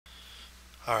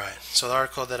Alright, so the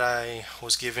article that I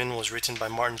was given was written by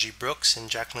Martin G. Brooks and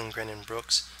Jacqueline Grennan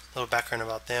Brooks. A little background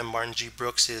about them. Martin G.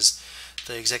 Brooks is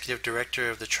the executive director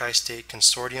of the Tri-State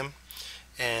Consortium,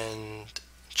 and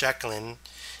Jacqueline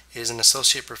is an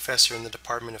associate professor in the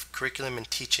Department of Curriculum and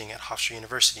Teaching at Hofstra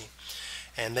University.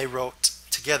 And they wrote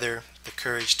together The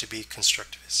Courage to be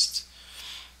Constructivist.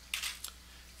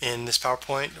 In this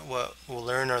PowerPoint, what we'll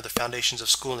learn are the foundations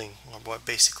of schooling, or what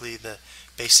basically the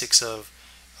basics of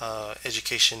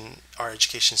education, our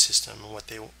education system, and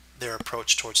what their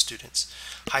approach towards students.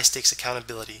 High stakes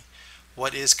accountability.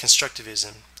 What is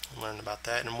constructivism? We'll learn about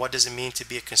that. And what does it mean to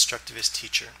be a constructivist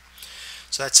teacher?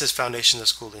 So that says foundations of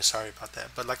schooling. Sorry about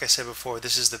that. But like I said before,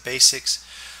 this is the basics,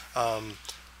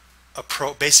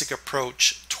 basic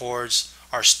approach towards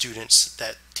our students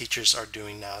that teachers are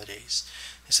doing nowadays.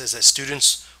 It says that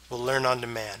students will learn on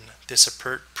demand. This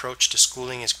approach to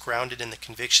schooling is grounded in the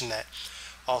conviction that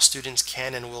all students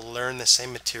can and will learn the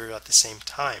same material at the same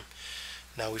time.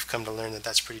 Now we've come to learn that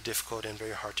that's pretty difficult and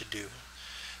very hard to do.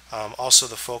 Also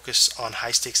the focus on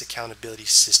high stakes accountability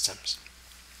systems.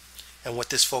 And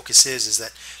what this focus is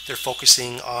that they're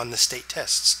focusing on the state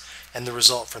tests and the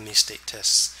result from these state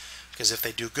tests. Because if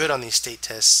they do good on these state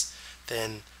tests,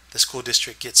 then the school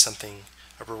district gets something,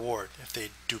 a reward. If they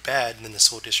do bad, then the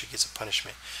school district gets a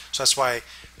punishment. So that's why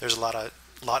there's a lot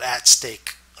at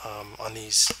stake on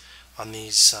these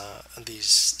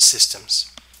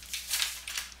systems.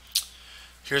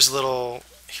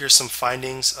 Here's some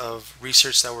findings of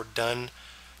research that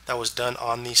was done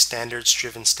on these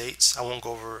standards-driven states. I won't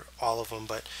go over all of them,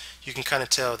 but you can kind of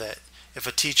tell that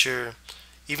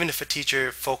even if a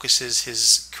teacher focuses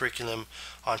his curriculum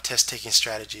on test-taking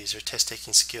strategies or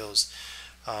test-taking skills,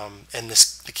 and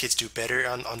the kids do better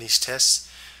on these tests,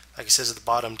 like it says at the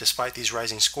bottom, despite these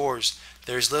rising scores,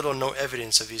 there's little or no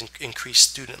evidence of increased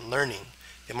student learning.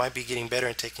 They might be getting better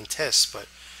in taking tests, but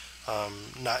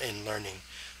not in learning.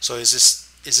 So is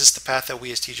this the path that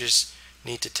we as teachers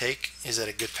need to take? Is that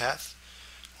a good path?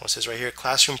 Well, it says right here,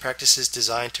 classroom practices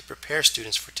designed to prepare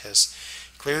students for tests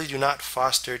clearly do not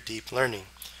foster deep learning.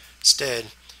 Instead,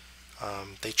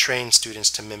 they train students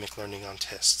to mimic learning on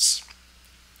tests.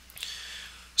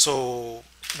 So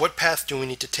what path do we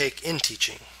need to take in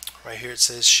teaching? Right here it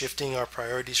says shifting our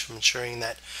priorities from ensuring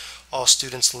that all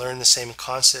students learn the same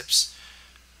concepts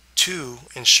to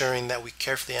ensuring that we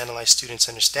carefully analyze students'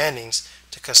 understandings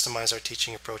to customize our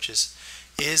teaching approaches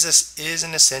is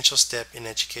an essential step in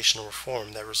educational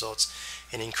reform that results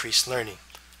in increased learning.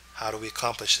 How do we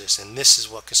accomplish this? And this is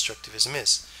what constructivism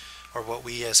is, or what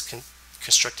we as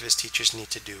constructivist teachers need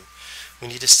to do. We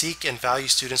need to seek and value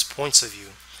students' points of view.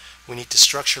 We need to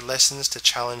structure lessons to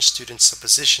challenge students'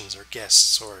 suppositions or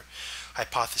guesses or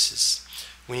hypotheses.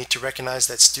 We need to recognize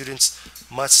that students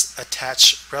must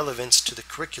attach relevance to the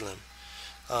curriculum.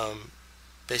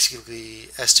 Basically,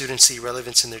 as students see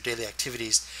relevance in their daily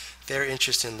activities, their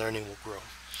interest in learning will grow.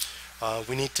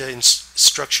 We need to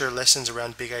structure lessons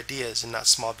around big ideas and not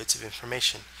small bits of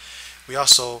information. We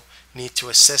also need to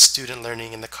assess student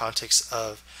learning in the context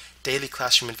of daily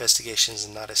classroom investigations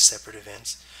and not as separate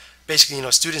events.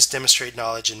 Basically, students demonstrate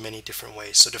knowledge in many different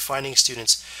ways. So defining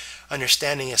students'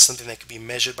 understanding as something that can be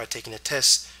measured by taking a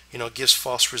test, gives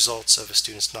false results of a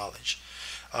student's knowledge.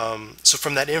 So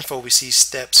from that info, we see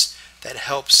steps that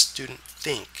help student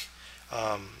think,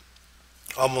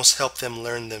 almost help them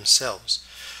learn themselves.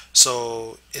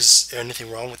 So is there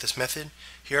anything wrong with this method?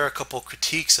 Here are a couple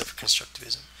critiques of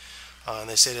constructivism.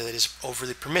 They say that it is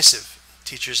overly permissive.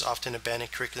 Teachers often abandon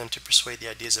curriculum to persuade the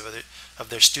ideas of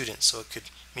their students. So it could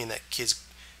mean that kids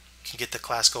can get the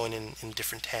class going in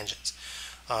different tangents.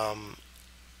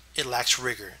 It lacks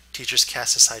rigor. Teachers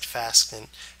cast aside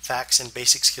facts and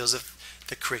basic skills of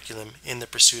the curriculum in the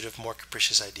pursuit of more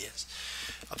capricious ideas.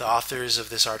 The authors of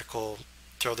this article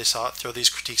throw these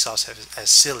critiques off as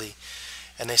silly,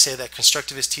 and they say that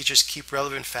constructivist teachers keep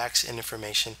relevant facts and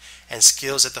information and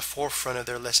skills at the forefront of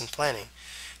their lesson planning.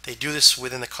 They do this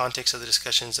within the context of the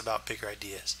discussions about bigger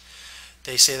ideas.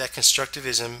 They say that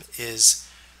constructivism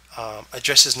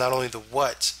addresses not only the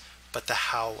what, but the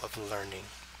how of learning.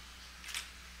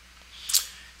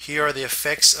 Here are the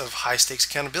effects of high-stakes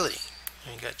accountability.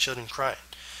 You got children crying.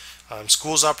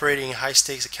 Schools operating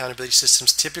high-stakes accountability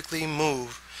systems typically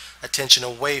move attention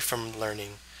away from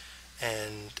learning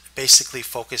and basically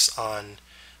focus on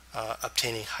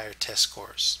obtaining higher test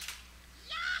scores.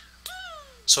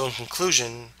 So in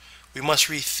conclusion, we must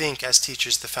rethink as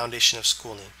teachers the foundation of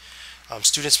schooling.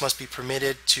 Students must be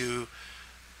permitted the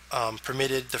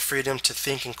freedom to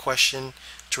think and question,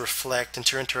 to reflect, and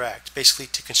to interact, basically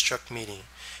to construct meaning.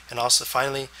 And also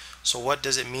finally, so what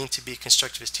does it mean to be a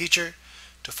constructivist teacher?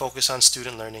 to focus on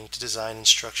student learning, to design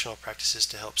instructional practices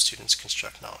to help students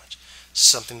construct knowledge. This is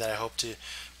something that I hope to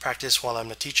practice while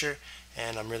I'm a teacher,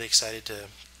 and I'm really excited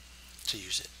to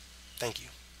use it. Thank you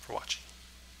for watching.